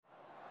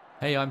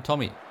Hey, I'm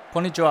Tommy. こ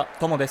んにちは、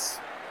トモで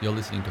す。You're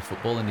listening to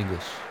Football in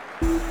English.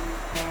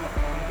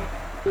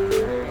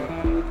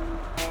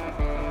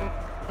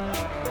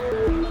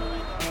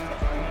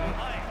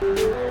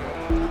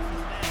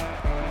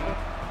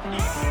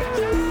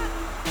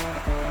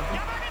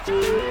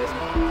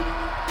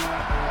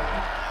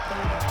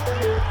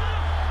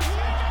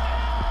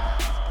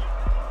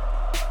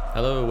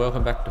 Hello,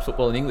 welcome back to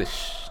Football in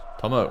English.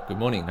 Tomo, good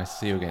morning. Nice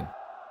to see you again.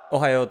 お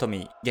はよう、ト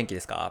ミー。元気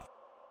ですか？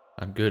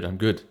 I'm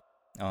good.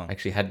 I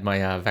actually had my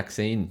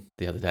vaccine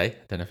the other day.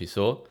 I don't know if you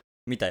saw.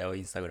 見たよ、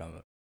インスタグラ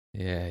ム。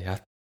Yeah, や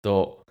っ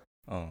と。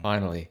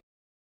Finally.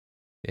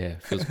 Yeah,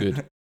 feels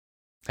good.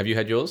 Have you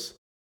had yours?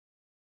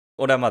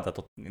 俺はまだ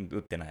打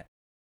ってない。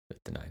打っ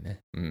てないね。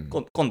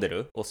混んで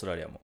る？オーストラ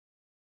リアも。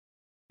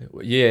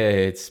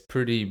Yeah, it's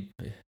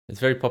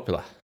very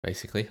popular,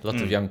 basically.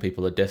 Lots of young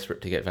people are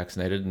desperate to get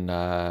vaccinated, and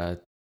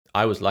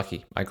I was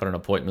lucky. I got an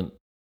appointment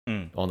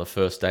on the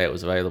first day it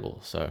was available,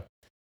 so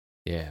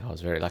yeah, I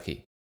was very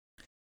lucky.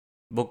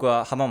 僕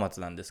は浜松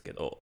なんですけ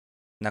ど、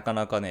なか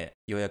なかね、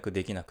予約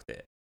できなく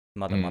て、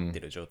まだ待って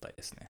る状態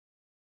ですね。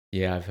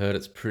Yeah, I've heard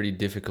it's pretty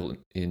difficult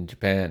in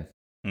Japan.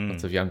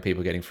 Lots of young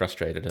people getting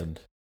frustrated, and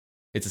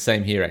it's the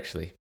same here,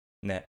 actually.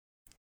 ね。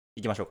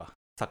行きましょうか。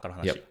サッカーの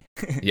話。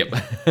Yep.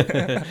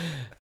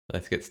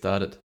 Let's get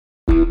started.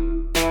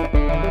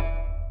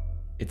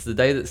 It's the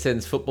day that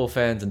sends football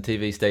fans and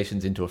TV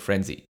stations into a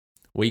frenzy.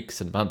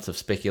 Weeks and months of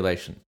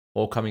speculation,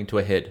 all coming to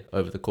a head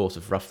over the course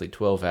of roughly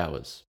 12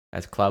 hours,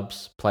 as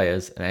clubs,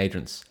 players, and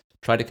agents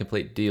try to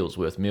complete deals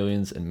worth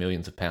millions and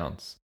millions of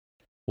pounds.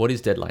 What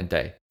is deadline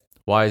day?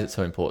 Why is it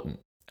so important?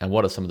 And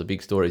what are some of the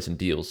big stories and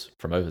deals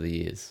from over the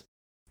years?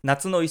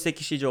 夏の移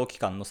籍市場期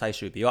間の最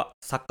終日は、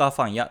サッカー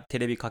ファンやテ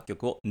レビ各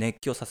局を熱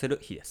狂させる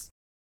日です。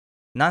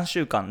何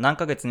週間何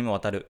ヶ月にもわ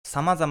たる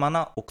様々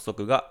な憶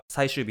測が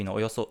最終日のお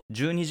よそ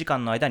12時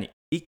間の間に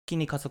一気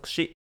に加速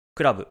し、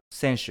クラブ、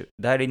選手、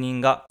代理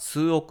人が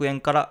数億円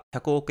から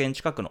百億円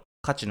近くの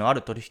価値のあ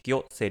る取引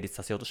を成立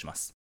させようとしま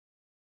す。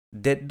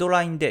デッド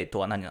ラインデーと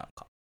は何なの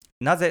か、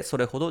なぜそ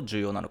れほど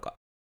重要なのか、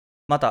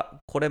また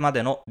これま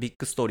でのビッ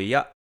グストーリー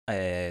や、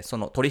そ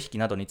の取引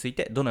などについ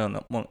てどのよう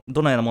な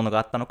ものが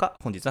あったのか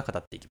本日は語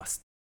っていきま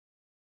す。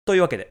とい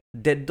うわけで、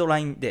デッドラ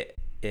インデ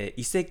ー、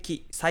移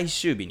籍最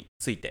終日に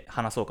ついて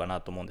話そうか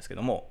なと思うんですけ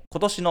ども、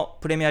今年の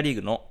プレミアリー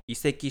グの移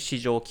籍市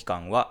場期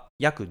間は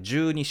約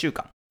12週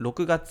間、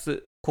6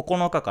月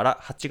9日から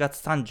8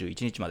月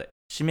31日まで、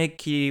締め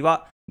切り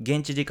は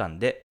現地時間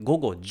で午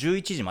後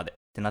11時までっ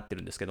てなって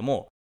るんですけど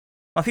も、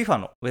FIFA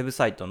のウェブ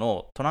サイト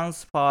のトラン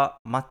スファー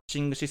マッチ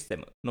ングシステ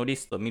ムのリ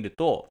ストを見る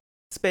と、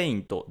スペイ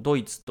ンとド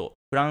イツと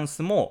フラン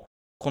スも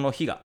この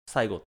日が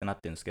最後ってなっ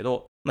てるんですけ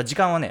ど、時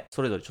間はね、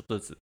それぞれちょっと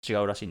ずつ違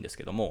うらしいんです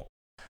けども、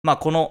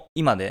この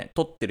今ね、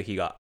撮ってる日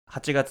が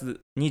8月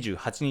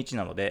28日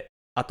なので、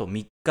あと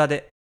3日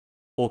で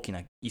大き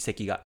な移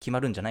籍が決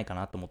まるんじゃないか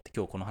なと思って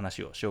今日この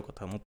話をしようか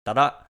と思った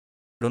ら、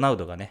ロナウ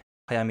ドがね、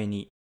早め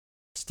に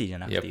シティじゃ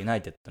なくてユナ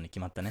イテッドに決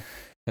まったね。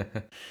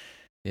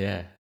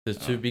Yeah, there's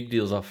two big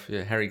deals off.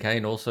 Yeah, Harry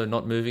Kane also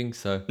not moving,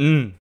 so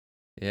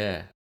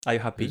yeah. Are you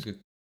happy?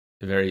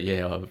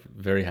 I'm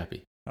very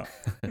happy.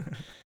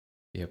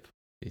 Yep,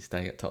 he's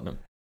staying at Tottenham.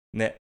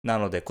 ね、な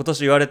ので今年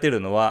言われてる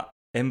のは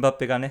エンバ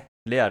ペがね、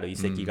レアル移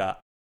籍が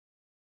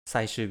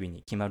最終日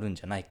に決まるん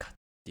じゃないかっ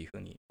ていうふ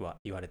うには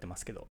言われてま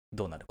すけど、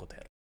どうなること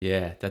やる。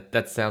Yeah,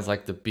 that sounds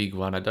like the big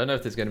one. I don't know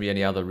if there's going to be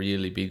any other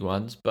really big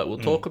ones, but we'll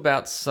talk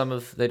about some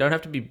of. They don't have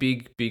to be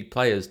big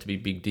players to be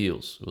big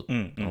deals.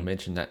 I'll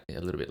mention that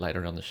a little bit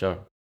later on the show.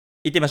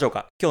 行ってみましょう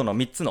か。今日の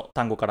3つの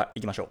単語から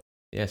いきましょ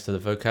う。Yeah, so the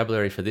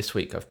vocabulary for this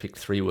week, I've picked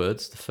 3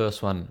 words. The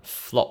first one,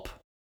 flop.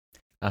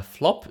 A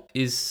flop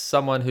is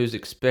someone who's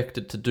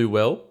expected to do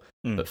well,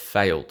 but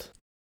failed.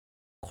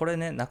 これ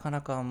ね、なか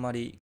なかあんま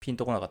りピン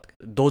とこなかったけ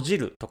ど、ドジ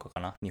るとかか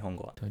な、日本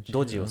語は。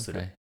ドジをする。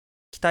Okay.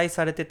 期待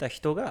されてた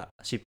人が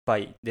失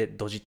敗で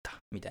ドジった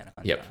みたいな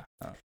感じか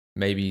な。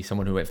Maybe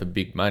someone who went for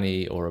big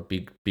money or a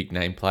big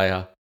name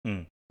player.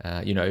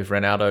 If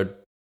Ronaldo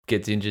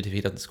gets injured, if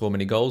he doesn't score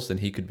many goals, then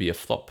he could be a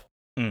flop.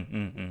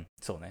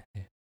 そうね。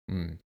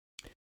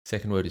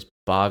Second word is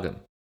bargain.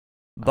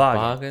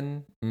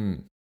 Bargain.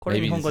 これ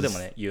Maybe 日本語でも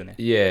ね、言うね。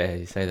Yeah,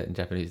 you say that in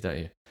Japanese, don't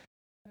you?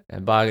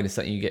 And bargain is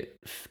something you get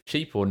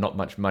cheap or not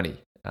much money,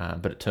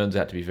 but it turns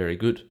out to be very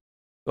good.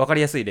 わか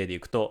りやすい例でい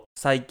くと、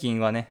最近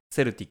はね、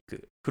セルティッ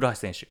ク、古橋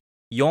選手、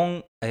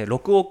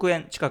6億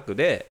円近く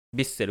でヴ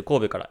ィッセル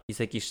神戸から移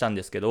籍したん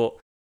ですけど、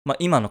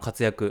今の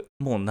活躍、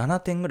もう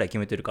7点ぐらい決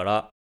めてるか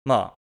ら、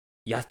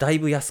だい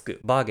ぶ安く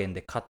バーゲン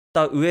で買っ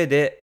た上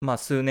で、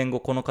数年後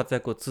この活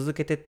躍を続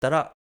けていった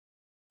ら、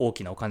大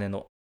きなお金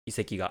の移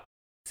籍が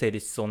成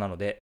立しそうなの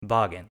で、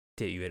バーゲンっ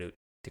て言えるっ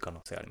て可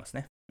能性があります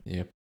ね。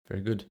Yep,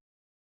 very good.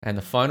 And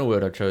the final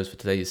word I chose for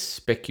today is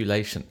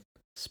speculation.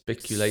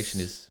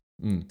 Speculation is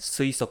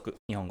推測、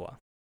日本語は。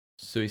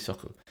推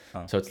測.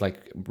 So it's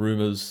like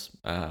rumors,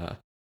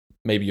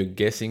 maybe you're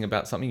guessing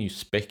about something, you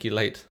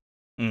speculate.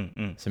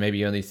 So maybe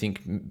you only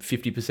think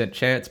 50%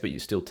 chance, but you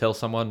still tell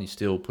someone, you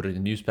still put it in a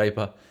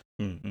newspaper.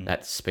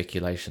 That's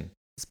speculation.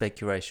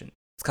 Speculation.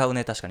 使う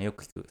ね、確かによ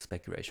く聞く、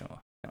speculation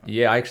は。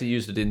Yeah, I actually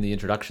used it in the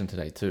introduction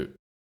today too.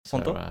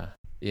 本当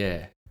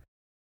Yeah.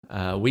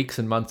 Weeks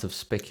and months of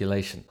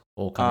speculation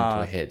all coming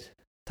to a head.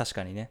 確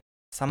かにね。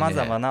様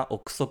々な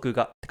憶測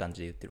がって感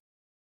じで言ってる。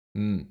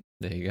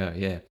There you go,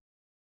 yeah.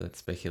 That's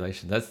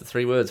speculation. That's the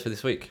 3 words for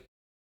this week.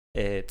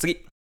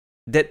 次。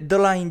デッド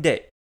ライン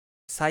デイ。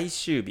最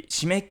終日、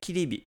締め切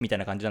り日みたい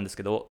な感じなんです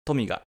けど、ト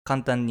ミが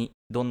簡単に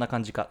どんな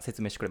感じか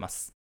説明してくれま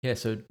す。Yeah,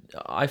 so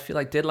I feel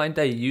like deadline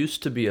day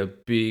used to be a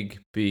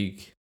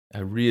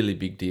really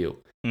big deal.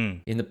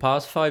 In the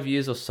past 5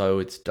 years or so,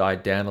 it's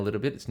died down a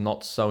little bit. It's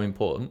not so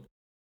important.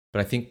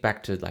 But I think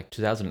back to like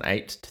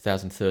 2008,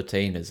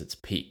 2013 as its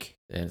peak,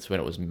 and it's when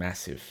it was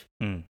massive.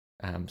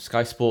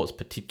 Sky Sports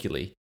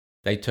particularly,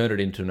 they turned it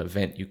into an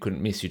event you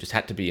couldn't miss. You just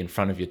had to be in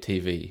front of your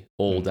TV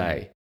all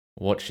day,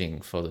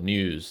 watching for the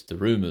news, the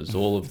rumors,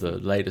 all of the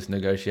latest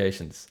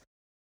negotiations.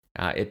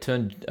 It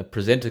turned a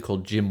presenter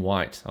called Jim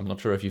White. I'm not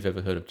sure if you've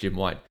ever heard of Jim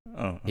White.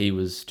 He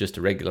was just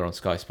a regular on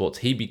Sky Sports.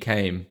 He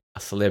became a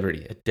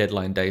celebrity, a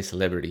deadline day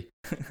celebrity.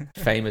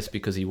 Famous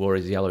because he wore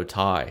his yellow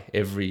tie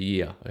every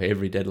year, or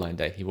every deadline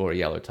day. He wore a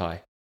yellow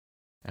tie.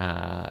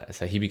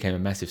 So he became a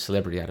massive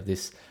celebrity out of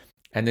this.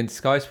 And then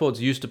Sky Sports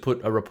used to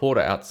put a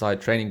reporter outside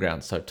training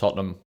grounds. So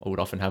Tottenham would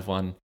often have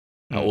one,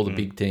 all the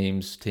big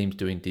teams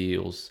doing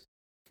deals.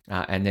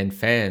 And then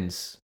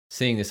fans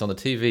seeing this on the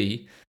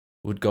TV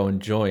would go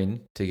and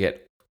join to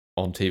get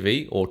on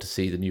TV or to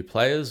see the new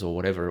players or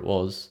whatever it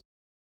was.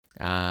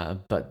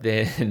 But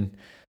then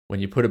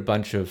when you put a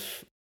bunch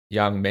of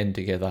young men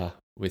together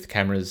with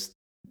cameras,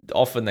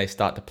 often they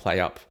start to play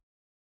up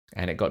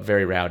and it got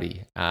very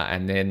rowdy.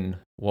 And then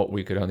what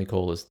we could only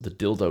call as the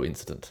dildo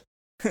incident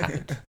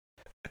happened.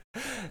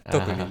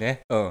 特に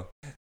ね、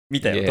見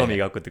たよ、トミー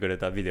が送ってくれ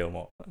たビデオ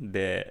も。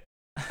で、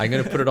I'm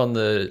going to put it on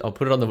I'll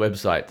put it on the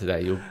website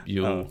today.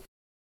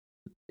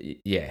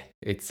 Yeah,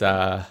 it's,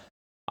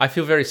 I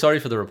feel very sorry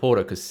for the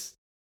reporter because,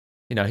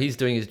 you know, he's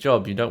doing his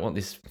job. You don't want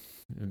this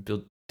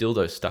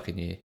dildo stuck in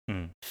your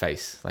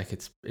face. Like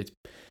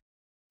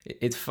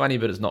it's funny,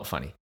 but it's not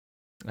funny.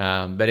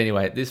 But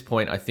anyway, at this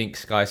point, I think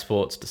Sky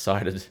Sports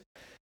decided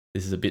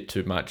this is a bit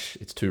too much.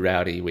 It's too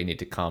rowdy. We need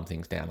to calm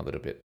things down a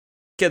little bit.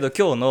 けど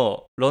今日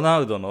のロナ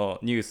ウドの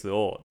ニュース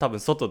を多分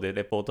外で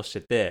レポートし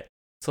てて、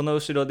その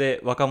後ろで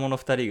若者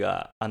2人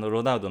が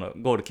ロナウドの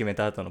ゴール決め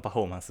た後のパ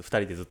フォーマンス2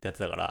人でずっとやって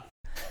たから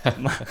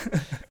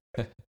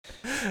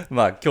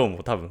まあ今日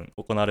も多分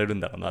行われるん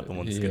だろうなと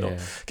思うんですけど、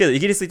けどイ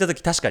ギリス行った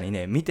時確かに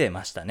ね見て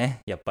ましたね。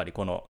やっぱり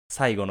この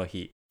最後の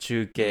日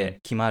中継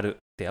決まるっ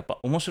てやっぱ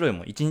面白い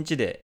もん。一日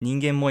で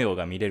人間模様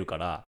が見れるか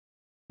ら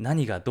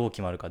何がどう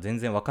決まるか全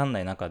然分かんな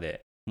い中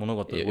で物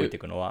事動いてい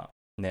くのは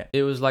ね。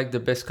It was like the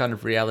best kind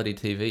of reality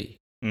TV.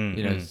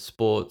 You know,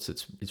 sports,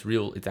 it's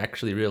real, it's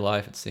actually real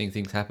life. It's seeing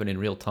things happen in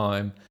real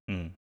time.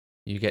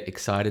 You get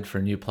excited for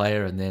a new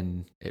player and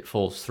then it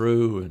falls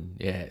through and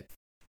yeah,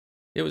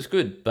 it was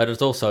good, but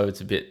it's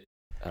a bit.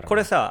 こ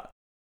れさ、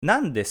な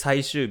んで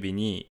最終日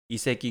に移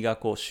籍が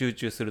こう集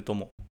中すると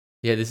思う？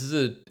 Yeah, this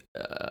is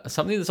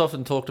something that's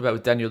often talked about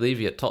with Daniel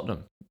Levy at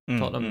Tottenham.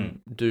 Tottenham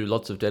do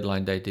lots of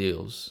deadline day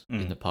deals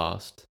in the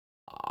past.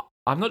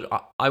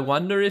 I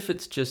wonder if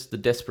it's just the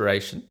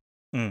desperation.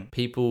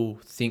 People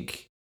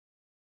think,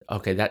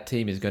 okay, that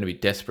team is going to be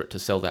desperate to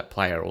sell that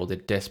player or they're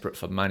desperate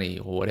for money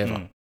or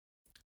whatever.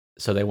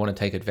 So they want to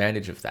take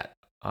advantage of that.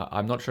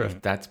 I'm not sure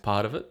if that's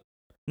part of it.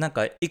 なん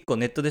か一個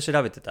ネットで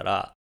調べてた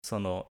ら、そ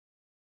の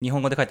日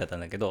本語で書いてあったん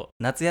だけど、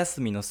夏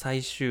休みの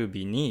最終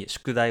日に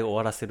宿題を終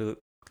わらせる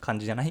感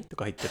じじゃないと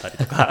か言ってたり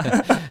とか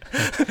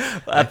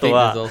あと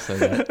は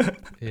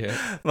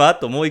まああ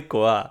ともう一個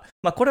は、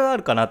まあこれはあ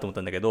るかなと思っ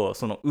たんだけど、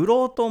その売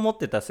ろうと思っ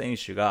てた選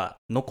手が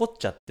残っ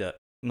ち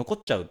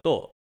ゃう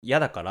と嫌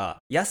だから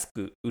安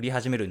く売り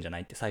始めるんじゃな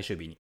いって最終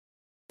日に。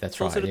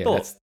そうすると、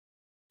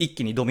一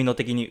気にドミノ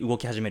的に動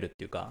き始めるっ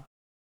ていうか。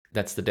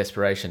That's the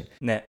desperation.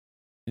 ね。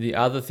The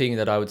other thing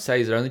that I would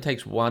say is it only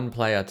takes one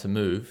player to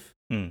move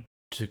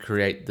to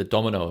create the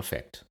domino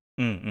effect.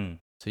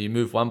 So you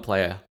move one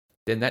player,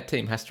 then that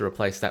team has to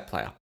replace that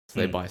player. So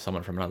they buy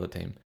someone from another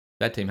team.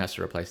 That team has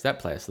to replace that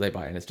player, so they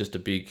buy. And it's just a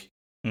big,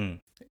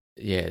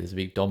 there's a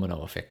big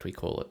domino effect, we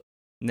call it.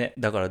 ね、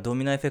だからド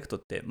ミノエフェクト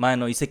って前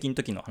の移籍の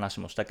時の話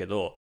もしたけ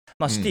ど、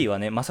まあシティは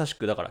ね、まさし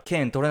くだからケ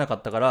ーン取れなか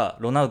ったから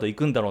ロナウド行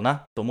くんだろう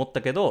なと思っ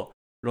たけど、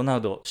ロナ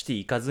ウドシティ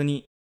行かず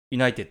にユ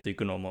ナイテッド行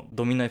くのも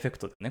ドミノエフェク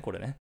トだね、これ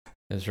ね。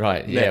That's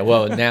right. Yeah.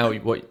 Well, now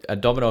a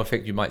domino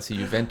effect, you might see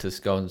Juventus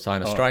go and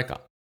sign a striker.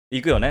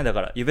 行くよね。だ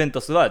からユベン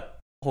トスは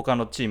他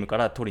のチームか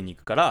ら取りに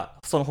行くから、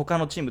その他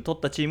のチーム取っ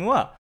たチーム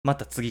はま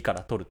た次か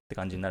ら取るって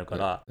感じになるか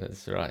ら。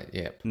That's right.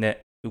 Yeah.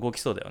 ね、動き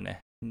そうだよね。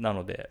な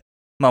ので、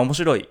まあ面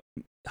白い。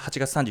8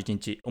月31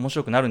日面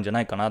白くなるんじゃ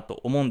ないかな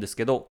と思うんです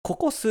けど、こ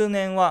こ数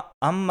年は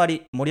あんま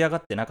り盛り上が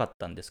ってなかっ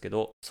たんですけ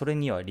ど、それ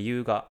には理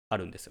由があ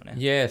るんですよね。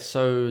Yeah.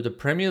 So the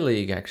Premier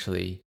League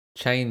actually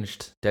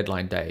changed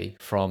deadline day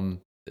from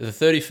the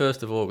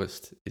 31st of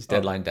August is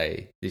deadline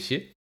day this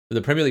year.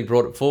 The Premier League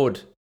brought it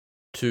forward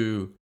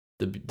to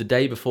the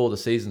day before the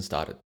season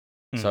started.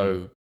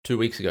 So 2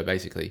 weeks ago,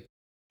 basically,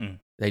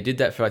 they did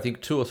that for, I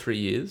think, 2 or 3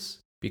 years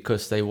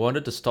because they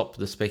wanted to stop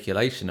the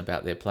speculation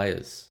about their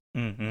players.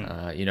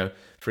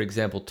 For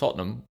example,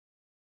 Tottenham,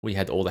 we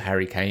had all the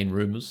Harry Kane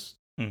rumours,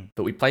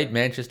 but we played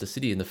Manchester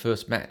City in the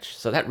first match.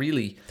 So that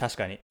really, 確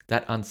かに。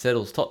 that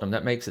unsettles Tottenham.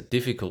 That makes it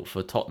difficult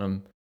for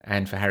Tottenham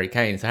and for Harry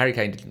Kane. So Harry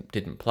Kane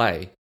didn't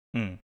play.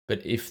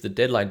 But if the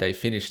deadline day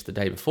finished the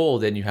day before,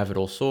 then you have it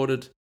all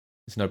sorted.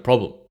 There's no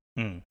problem.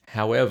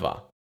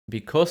 However,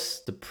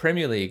 because the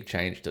Premier League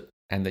changed it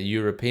and the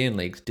European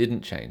leagues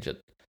didn't change it,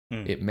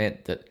 it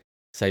meant that,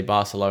 say,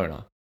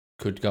 Barcelona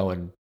could go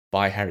and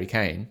buy Harry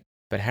Kane,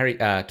 but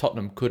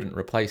Tottenham couldn't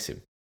replace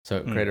him. So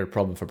it created a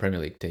problem for Premier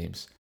League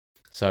teams.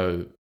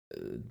 So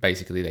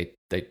basically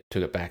they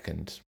took it back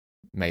and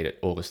made it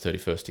August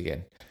 31st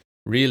again.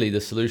 Really,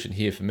 the solution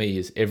here for me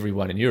is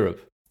everyone in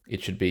Europe,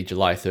 it should be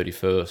July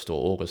 31st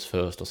or August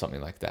 1st or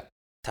something like that.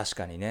 確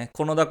かにね。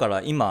このだか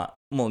ら今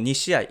もう2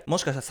試合も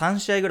しかしたら3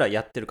試合ぐらい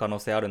やってる可能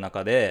性ある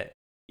中で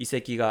移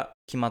籍が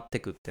決まって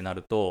くってな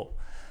ると、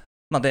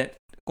で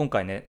今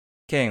回ね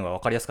ケインは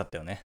分かりやすかった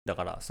よね。だ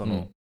からそ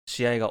の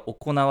試合が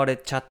行われ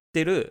ちゃっ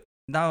てる、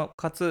なお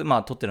かつト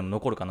ッテナム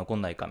残るか残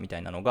んないかみた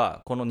いなの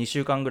がこの2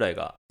週間ぐらい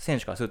が選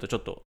手からするとちょ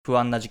っと不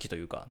安な時期と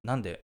いうか、な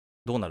んで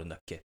どうなるんだっ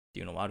けって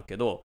いうのもあるけ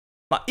ど、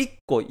1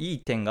個いい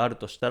点がある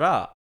とした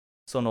ら、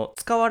その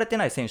使われて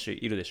ない選手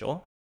いるでし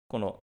ょ。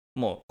も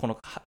うこの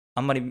あ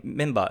んまり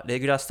メンバーレ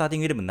ギュラースターティ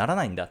ングイレブンになら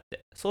ないんだっ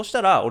て、そうし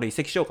たら俺移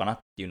籍しようかなっ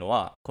ていうの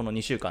はこの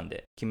2週間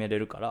で決めれ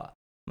るから、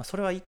そ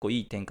れは1個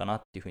いい点かな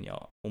っていうふうに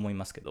は思い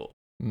ますけど、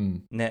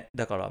ね、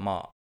だから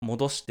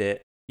戻し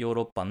てヨー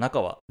ロッパの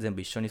中は全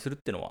部一緒にするっ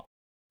ていうの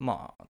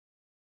は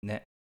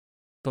ね、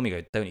トミが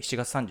言ったように7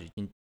月31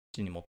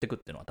日に持ってくっ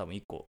ていうのは多分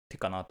1個手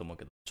かなと思う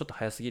けど、ちょっと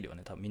早すぎるよ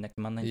ね。多分みんな決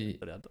まんないんだよ、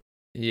それだと。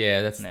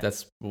Yeah,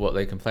 that's what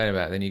they complain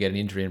about. Then you get an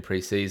injury in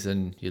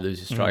pre-season, you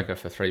lose your striker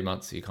for 3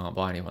 months, you can't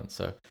buy anyone.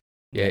 So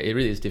yeah, it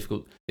really is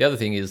difficult. The other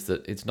thing is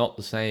that it's not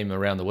the same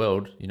around the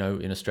world. You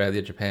know, in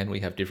Australia, Japan, we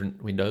have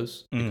different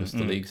windows because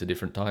the leagues are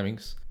different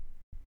timings.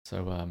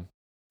 So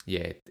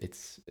yeah,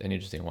 it's an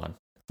interesting one.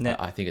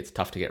 I think it's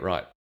tough to get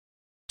right.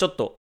 ちょっ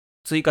と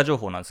追加情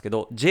報なんですけ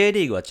ど、J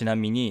リーグはちな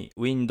みに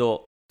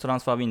トラ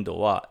ンスファーウィンド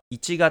ウは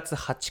1月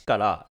8か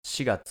ら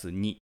4月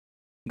2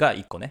が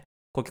1個ね。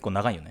これ結構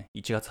長いよね。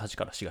1月8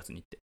から4月2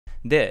って。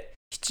で、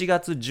7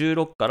月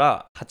16か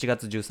ら8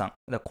月13。だか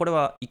らこれ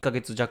は1ヶ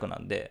月弱な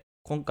んで、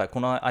今回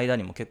この間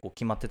にも結構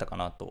決まってたか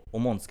なと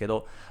思うんですけ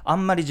ど、あ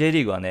んまり J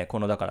リーグはね、こ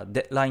のだから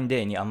デッドライン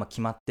デーにあんま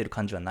決まってる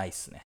感じはないっ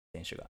すね、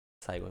選手が。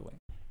最後に。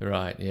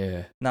Right,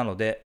 yeah. なの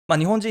で、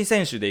日本人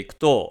選手でいく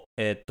と、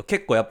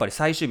結構やっぱり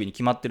最終日に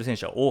決まってる選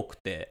手は多く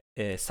て、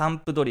サン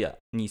プドリア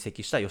に移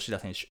籍した吉田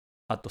選手、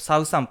あとサ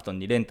ウサンプトン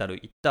にレンタル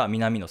行った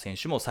南野選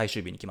手も最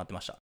終日に決まって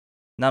ました。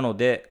なの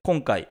で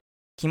今回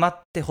決ま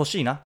ってほ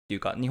しいなっていう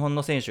か、日本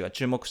の選手が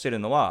注目してる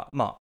のは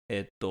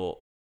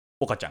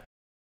岡ちゃん、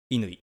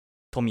乾、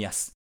冨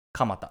安、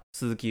鎌田、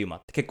鈴木優馬っ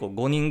て結構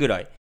5人ぐら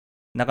い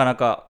なかな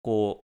か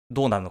こう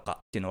どうなるのかっ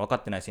ていうの分か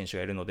ってない選手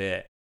がいるの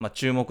で、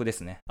注目で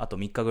すね。あと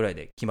3日ぐらい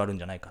で決まるん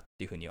じゃないかっ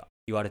ていうふうには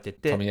言われて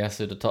て。冨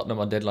安to Tottenham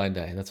on deadline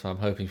day. That's what I'm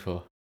hoping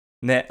for.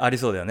 ね、あり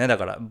そうだよね。だ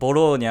からボ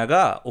ローニャ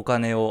がお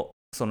金を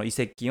その移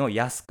籍金を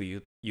安く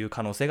言う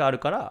可能性がある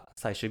から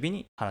最終日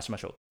に話しま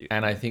しょうっていう。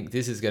And I think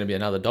this is going to be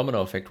another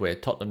domino effect where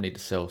Tottenham need to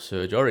sell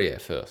Serge Aurier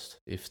first.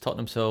 If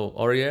Tottenham sell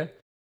Aurier,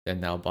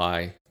 then they'll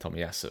buy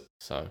Tomiyasu.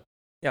 So い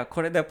や、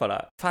これでやっ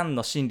ぱファン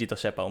の心理と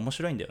してやっぱ面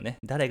白いんだよね。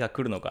誰が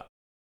来るのか、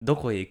ど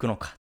こへ行くの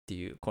かって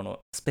いうこの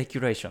スペキ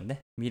ュレーションね、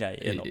未来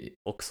への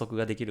憶測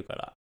ができるか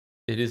ら。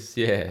It is,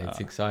 yeah, it's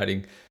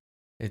exciting.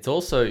 It's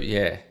also,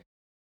 yeah,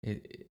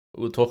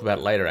 we'll talk about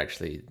it later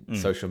actually,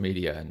 social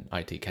media and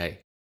ITK.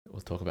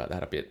 We'll talk about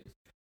that a bit.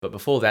 But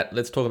before that,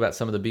 let's talk about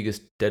some of the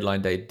biggest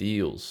deadline day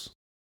deals.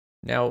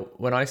 Now,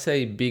 when I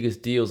say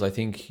biggest deals, I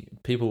think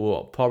people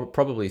will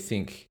probably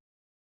think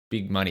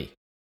big money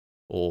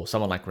or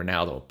someone like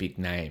Ronaldo, big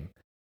name.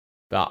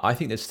 But I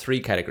think there's 3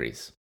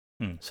 categories.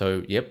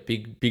 So, yep,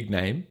 big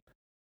name.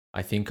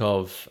 I think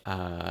of,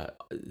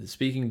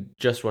 speaking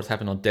just what's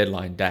happened on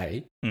deadline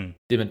day,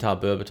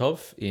 Dimitar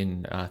Berbatov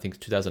in, I think,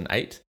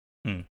 2008,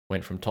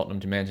 went from Tottenham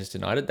to Manchester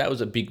United. That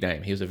was a big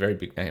name. He was a very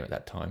big name at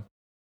that time.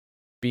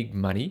 Big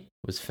money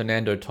was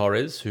Fernando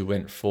Torres, who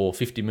went for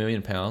 £50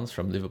 million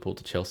from Liverpool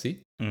to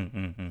Chelsea.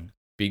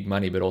 Big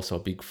money, but also a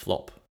big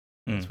flop,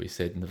 as we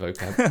said in the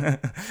vocab.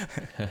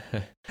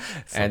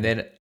 And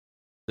then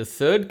the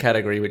third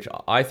category, which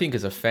I think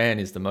as a fan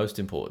is the most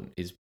important,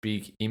 is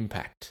big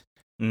impact,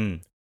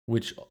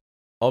 which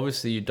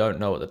obviously you don't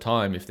know at the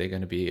time if they're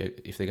going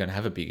to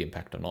have a big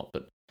impact or not.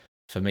 But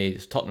for me,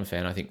 as a Tottenham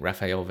fan, I think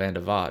Rafael van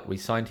der Vaart, we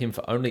signed him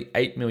for only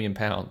 £8 million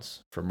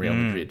from Real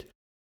Madrid.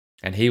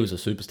 And he was a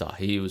superstar.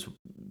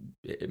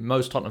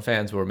 Most Tottenham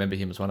fans will remember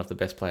him as one of the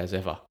best players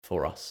ever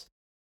for us.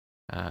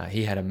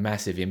 He had a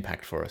massive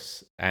impact for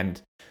us.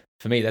 And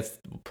for me, that's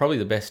probably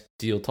the best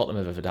deal Tottenham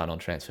have ever done on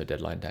transfer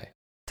deadline day.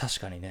 確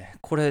かにね。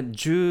これ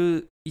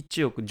11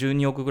億、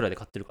12億ぐらいで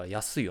買ってるから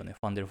安いよね、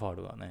ファンデルファー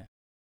ルがね。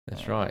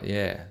That's right,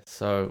 yeah.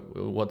 So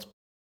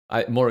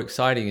more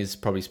exciting is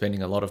probably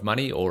spending a lot of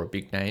money or a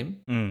big name.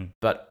 うん。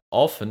But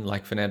often,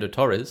 like Fernando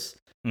Torres,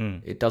 う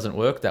ん。it doesn't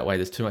work that way.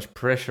 There's too much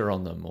pressure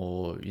on them,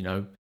 or,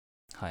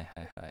 はい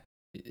はいはい。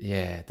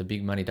yeah, the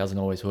big money doesn't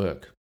always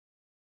work.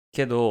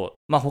 けど、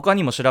まあ他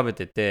にも調べ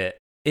てて、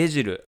エ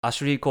ジル、ア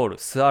シュリー・コール、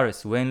スアレ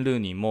ス、ウェン・ルー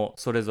ニーも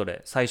それぞ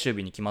れ最終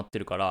日に決まって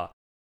るから、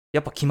や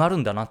っぱ決まる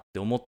んだなって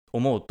思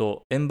う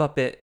と、エンバ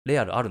ペ、レ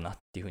アルあるなっ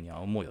ていうふうには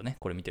思うよね。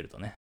これ見てると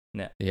ね。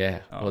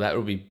Yeah, well, that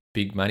would be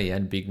big money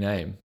and big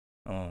name.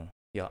 うん。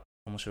いや、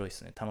面白いで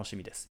すね。楽し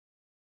みです。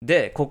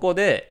で、ここ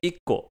で一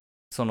個、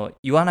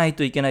言わない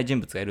といけない人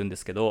物がいるんで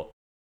すけど、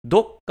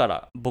どっか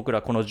ら僕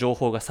らこの情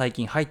報が最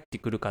近入って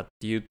くるかっ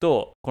ていう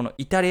と、この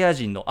イタリア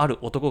人のある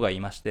男がい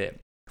まして、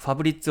ファ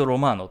ブリッツィオ・ロ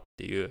マーノっ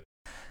ていう、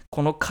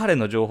この彼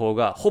の情報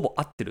がほぼ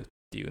合ってるっ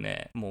ていう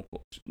ね、もう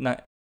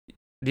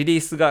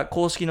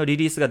公式のリ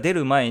リースが出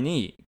る前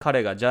に、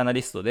彼がジャーナ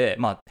リストで、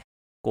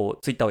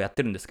ツイッターをやっ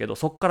てるんですけど、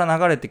そこから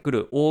流れてく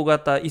る大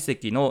型遺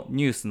跡の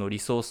ニュースのリ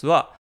ソース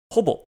は、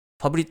ほぼ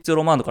ファブリッツィオ・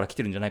ロマーノから来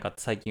てるんじゃないかっ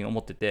て最近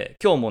思ってて、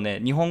今日もね、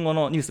日本語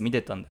のニュース見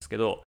てたんですけ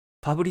ど、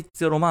ファブリッ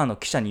ツィオ・ロマーノ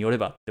記者によれ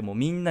ばって、もう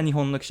みんな日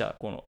本の記者、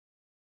この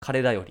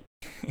彼だより。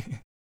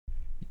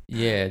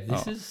Yeah,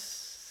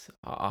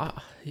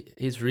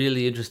 he's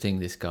really interesting,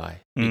 this guy,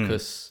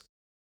 because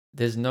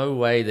there's no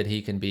way that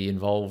he can be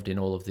involved in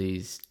all of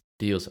these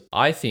deals.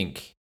 I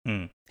think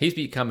he's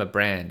become a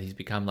brand. He's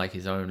become like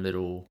his own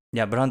little... い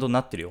や、ブランドにな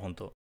ってるよ、本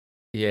当。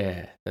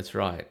Yeah, that's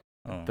right.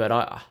 But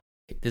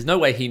there's no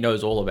way he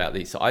knows all about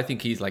these. So I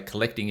think he's like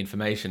collecting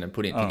information and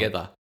putting it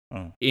together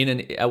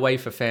in a way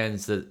for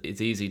fans that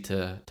it's easy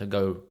to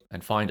go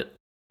and find it,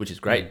 which is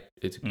great.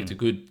 It's a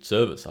good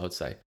service, I would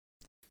say.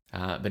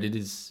 But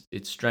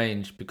it's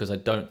strange because I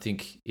don't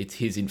think it's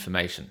his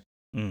information,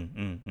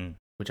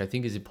 which I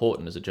think is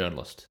important as a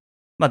journalist.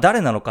 まあ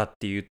誰なのかっ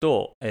ていう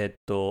と、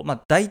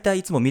大体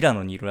いつもミラ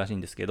ノにいるらしい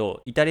んですけ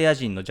ど、イタリア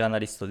人のジャーナ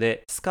リスト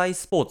でスカイ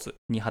スポーツ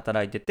に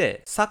働いて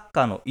て、サッ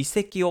カーの移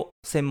籍を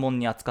専門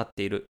に扱っ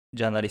ている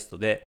ジャーナリスト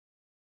で、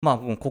まあ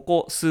こ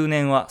こ数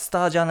年はス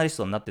タージャーナリス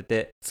トになって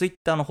て、ツイッ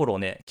ターのフォロー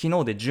ね、昨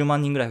日で10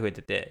万人ぐらい増え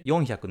てて、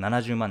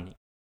470万人、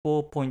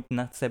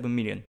4.7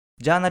 ミリオン、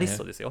ジャーナリス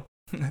トですよ。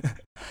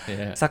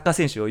サッカー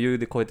選手を余裕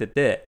で超えて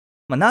て、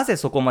なぜ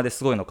そこまで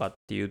すごいのかっ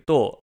ていう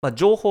と、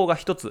情報が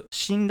一つ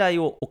信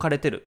頼を置かれ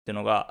てるっていう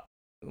のが、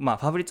フ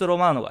ァブリツィオ・ロ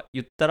マーノが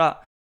言った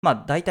ら、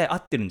大体合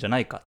ってるんじゃな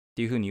いかっ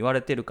ていうふうに言わ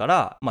れてるか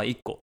ら、一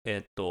個、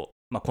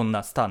こん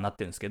なスターになっ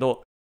てるんですけ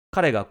ど、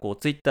彼がこう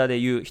ツイッターで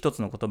言う一つ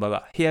の言葉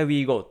が Here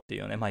we go ってい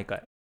うね、毎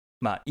回。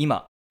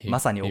今、ま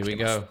さに起き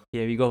てます。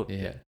Here we go っ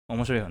て。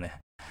面白いよね。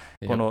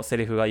このセ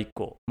リフが一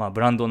個、ブ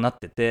ランドになっ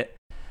てて、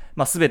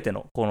すべて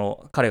のこ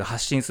の彼が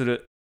発信す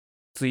る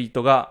ツイー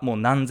トがもう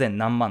何千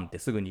何万って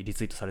すぐにリ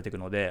ツイートされていく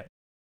ので、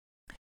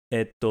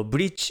ブ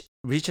リ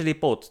ーチリ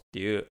ポートって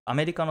いうア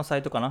メリカのサ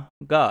イトかな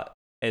が、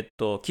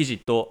記事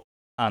と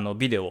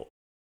ビデオを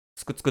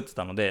作って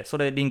たので、そ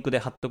れリンクで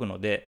貼っとくの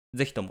で、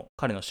ぜひとも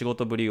彼の仕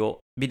事ぶりを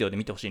ビデオで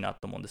見てほしいな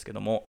と思うんですけ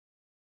ども、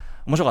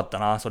面白かった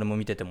な、それも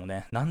見てても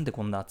ね、なんで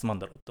こんな集まるん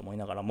だろうと思い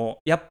ながらも、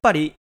やっぱ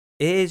り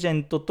エージェ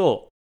ント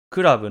と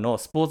クラブの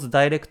スポーツ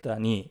ダイレクター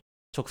に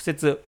直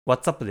接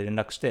WhatsApp で連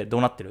絡してど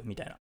うなってるみ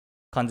たいな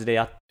感じで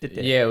やって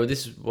て。Yeah, well,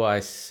 this is what I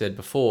said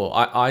before.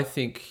 I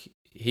think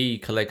he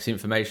collects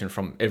information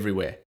from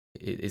everywhere.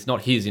 It's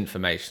not his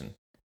information.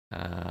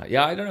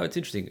 Yeah, I don't know. It's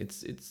interesting.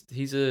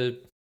 He's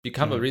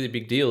become a really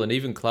big deal, and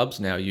even clubs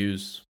now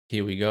use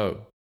Here We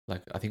Go.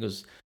 Like I think it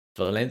was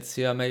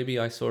Valencia, maybe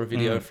I saw a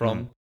video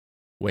from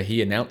where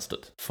he announced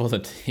it for the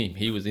team.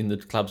 He was in the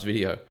club's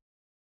video.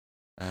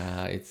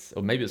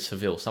 Or maybe it's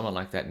Seville, someone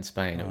like that in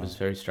Spain. It was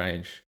very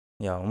strange.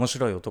 いや、面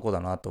白い男だ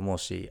なと思う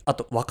し、あ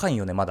と若い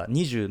よね、まだ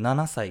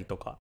27歳と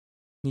か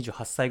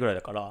28歳ぐらい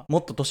だから、も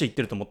っと年いっ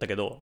てると思ったけ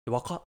ど、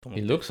若っと思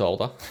って。He looks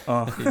older.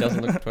 He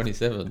doesn't look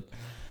 27.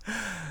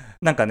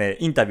 なんかね、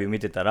インタビュー見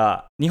てた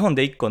ら、日本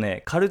で1個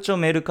ね、カルチョ・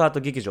メルカー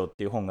ト劇場っ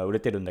ていう本が売れ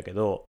てるんだけ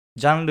ど、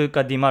ジャンルー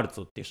カ・ディマル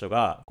ツォっていう人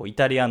がこうイ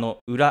タリアの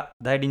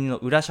代理人の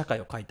裏社会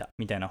を書いた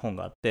みたいな本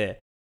があって、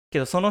け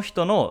どその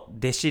人の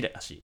弟子ら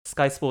しい、ス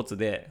カイスポーツ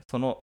でそ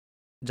の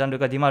ジャンルー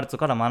カ・ディマルツォ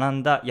から学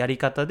んだやり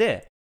方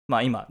で、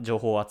今情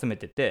報を集め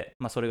てて、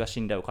それが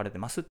信頼を兼ねて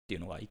ますってい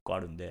うのが1個あ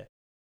るんで、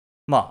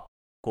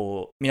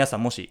こう皆さ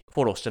んもし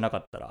フォローしてなか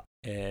ったら、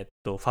フ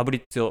ァブリ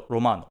ッツィオ・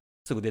ロマーノ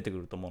すぐ出てく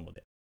ると思うの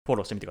でフォ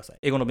ローしてみてください。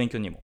英語の勉強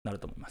にもなる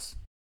と思います。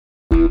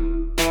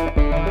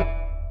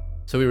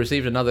So we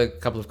received another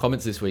couple of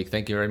comments this week.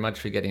 Thank you very much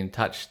for getting in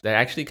touch. They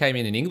actually came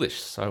in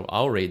English, so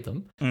I'll read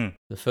them.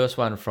 The first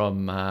one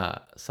from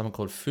someone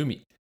called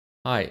Fumi.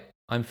 Hi,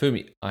 I'm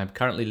Fumi. I'm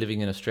currently living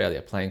in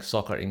Australia playing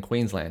soccer in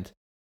Queensland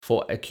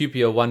for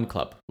Acupio 1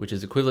 club, which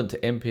is equivalent to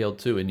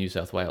MPL2 in New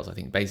South Wales. I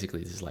think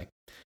basically this is like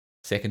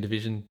second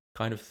division,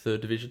 kind of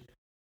third division.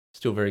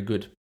 Still very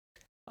good.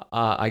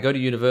 I go to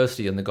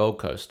university on the Gold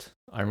Coast.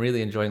 I'm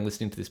really enjoying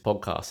listening to this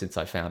podcast since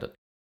I found it.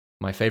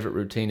 My favorite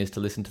routine is to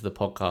listen to the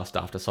podcast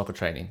after soccer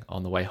training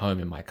on the way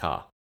home in my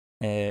car.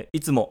 い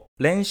つも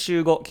練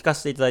習後聞か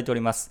せていただいてお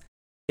ります。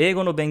英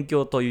語の勉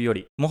強というよ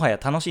りもはや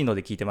楽しいの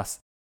で聞いてます。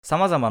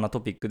様々な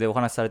トピックでお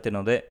話しされている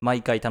ので、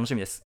毎回楽し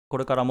みです。こ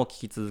れからも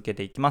聞き続け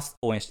ていきます。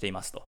応援してい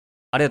ますと。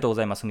ありがとうご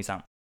ざいます、ふみさ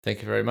ん。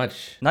Thank you very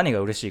much. 何が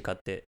嬉しいかっ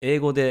て、英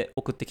語で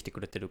送ってきてく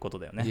れてること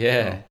だよね。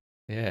Yeah,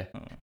 yeah.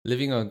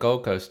 Living on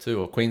Gold Coast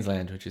too, or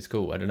Queensland, which is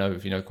cool. I don't know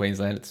if you know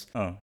Queensland.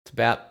 It's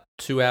about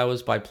 2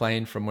 hours by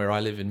plane from where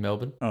I live in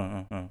Melbourne.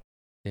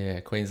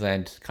 Yeah,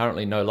 Queensland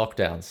currently no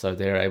lockdown, so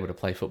they're able to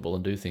play football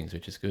and do things,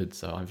 which is good.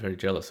 So I'm very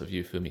jealous of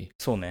you, Fumi.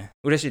 そうね。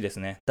嬉しいです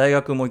ね。大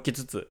学も行き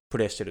つつプ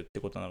レーしてるって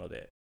ことなの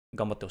で、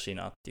頑張ってほしい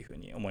なっていうふう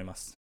に思いま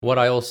す。What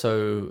I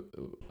think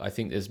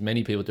there's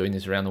many people doing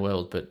this around the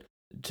world, but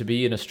to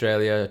be in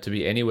Australia, to be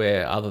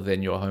anywhere other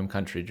than your home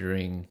country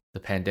during the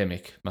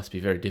pandemic must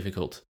be very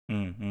difficult.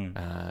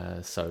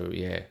 So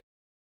yeah,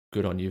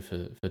 good on you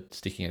for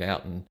sticking it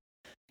out, and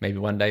maybe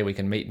one day we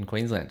can meet in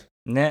Queensland.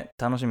 ね、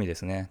楽しみで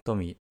すね。ト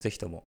ミー、ぜひ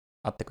とも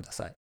会ってくだ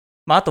さい。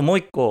あともう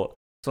一個、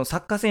そのサ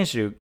ッカー選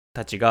手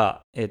たち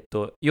が、ヨ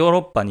ーロ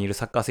ッパにいる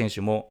サッカー選手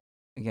も、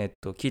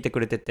聞いてく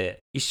れてて、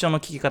一緒の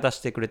聞き方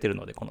してくれてる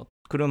ので、この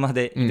車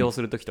で移動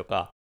するときと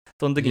か、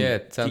その時に、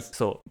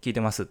そう、聞い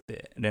てますっ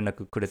て連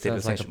絡くれて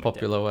る選手もいて。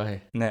Sounds like a popular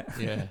way. ね。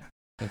Yeah,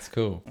 that's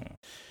cool.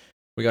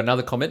 We got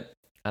another comment,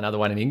 another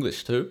one in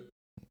English too.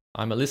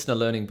 I'm a listener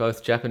learning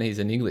both Japanese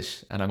and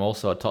English, and I'm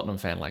also a Tottenham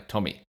fan like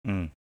Tommy.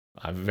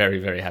 I'm very,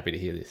 very happy to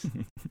hear this.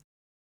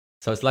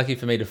 So it's lucky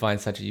for me to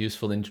find such a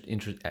useful and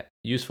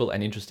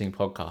interesting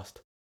podcast.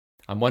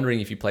 I'm wondering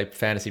if you play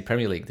Fantasy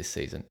Premier League this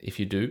season. If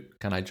you do,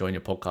 can I join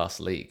your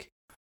podcast league?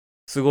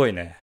 すごい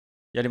ね。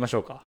やりましょ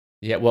うか。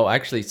Yeah, well,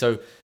 actually,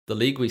 so the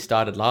league we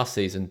started last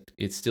season,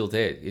 it's still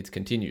there. It's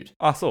continued.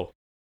 あ、そ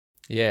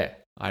う。Yeah,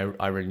 I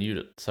renewed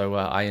it. So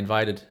I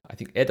invited, I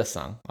think,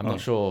 Eda-san. I'm not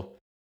sure.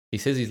 He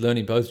says he's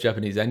learning both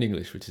Japanese and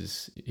English, which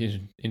is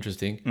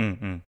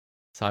interesting.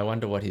 So I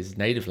wonder what his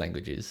native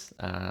language is.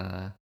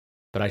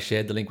 But I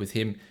shared the link with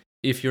him.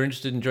 If you're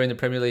interested in joining the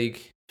Premier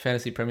League,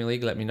 Fantasy Premier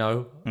League, let me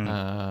know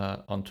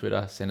on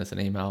Twitter. Send us an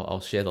email.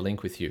 I'll share the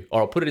link with you,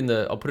 or I'll put it in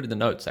the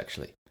notes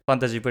actually. ファン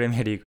タジープレミ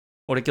アリーグ。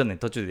俺去年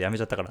途中でやめ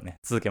ちゃったからね。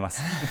続けま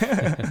す。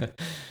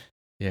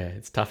Yeah,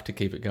 it's tough to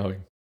keep it going.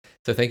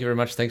 So thank you very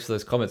much. Thanks for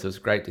those comments. It was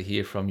great to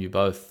hear from you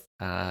both.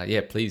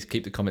 Yeah, please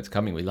keep the comments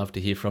coming. We love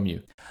to hear from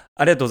you.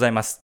 ありがとうござい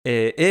ます。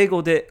英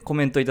語でコ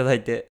メントいただ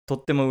いてと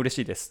っても嬉し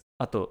いです。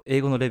あと、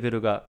英語のレベ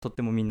ルがとっ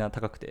てもみんな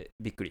高くて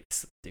びっくりで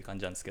すっていう感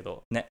じなんですけ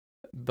どね。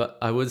But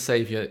I would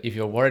say if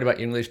you're worried about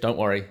English, don't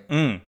worry.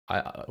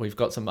 We've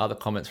got some other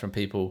comments from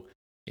people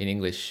in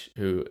English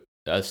who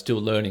are still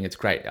learning. It's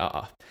great.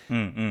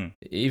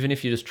 Even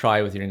if you just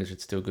try with your English,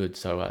 it's still good.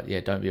 So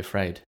yeah, don't be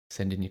afraid.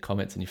 Send in your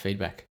comments and your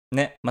feedback.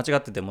 ね、間違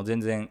ってても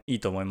全然いい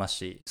と思います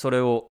し、それ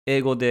を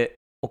英語で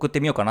送って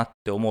みようかなっ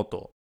て思う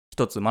と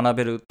一つ学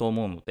べると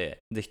思うので、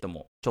ぜひと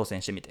も挑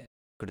戦してみて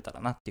くれたら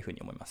なっていうふう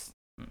に思います。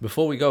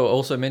Before we go,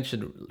 also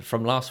mentioned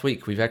from last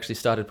week, we've actually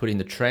started putting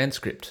the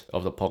transcript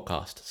of the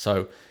podcast.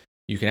 So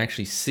you can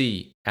actually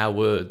see our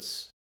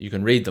words. You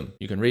can read them.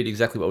 You can read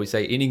exactly what we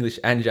say in English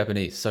and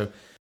Japanese. So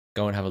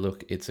go and have a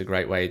look. It's a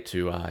great way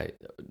to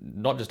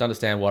not just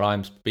understand what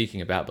I'm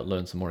speaking about, but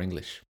learn some more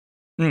English.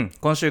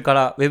 今週か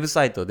らウェブ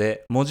サイト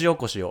で文字起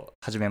こしを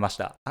始めまし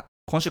た。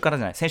今週から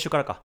じゃない、先週か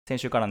らか。先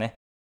週からね。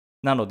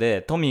なの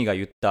で、トミーが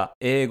言った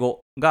英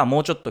語がも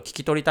うちょっと聞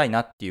き取りたい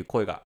なっていう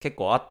声が結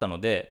構あったの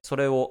で、そ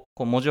れを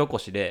こう文字起こ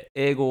しで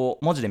英語を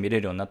文字で見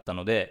れるようになった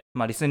ので、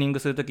リスニング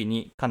するとき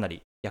にかな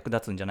り役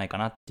立つんじゃないか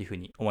なっていうふう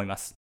に思いま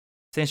す。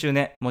先週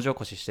ね、文字起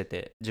こしして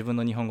て、自分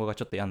の日本語が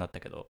ちょっと嫌になった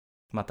けど、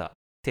また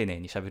丁寧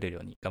に喋れるよ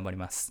うに頑張り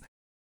ます。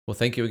Well,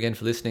 thank you again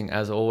for listening.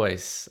 As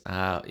always,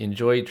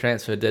 enjoy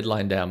transfer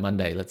deadline day on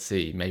Monday. Let's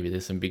see. Maybe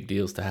there's some big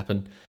deals to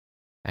happen.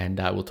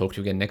 And we'll talk to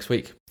you again next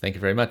week. Thank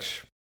you very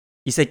much.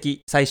 移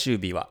籍最終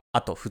日は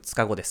あと2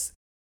日後です。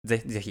ぜ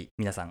ひ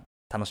皆さん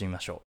楽しみま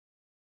しょ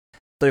う。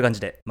という感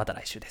じでまた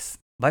来週です。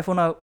Bye for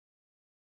now.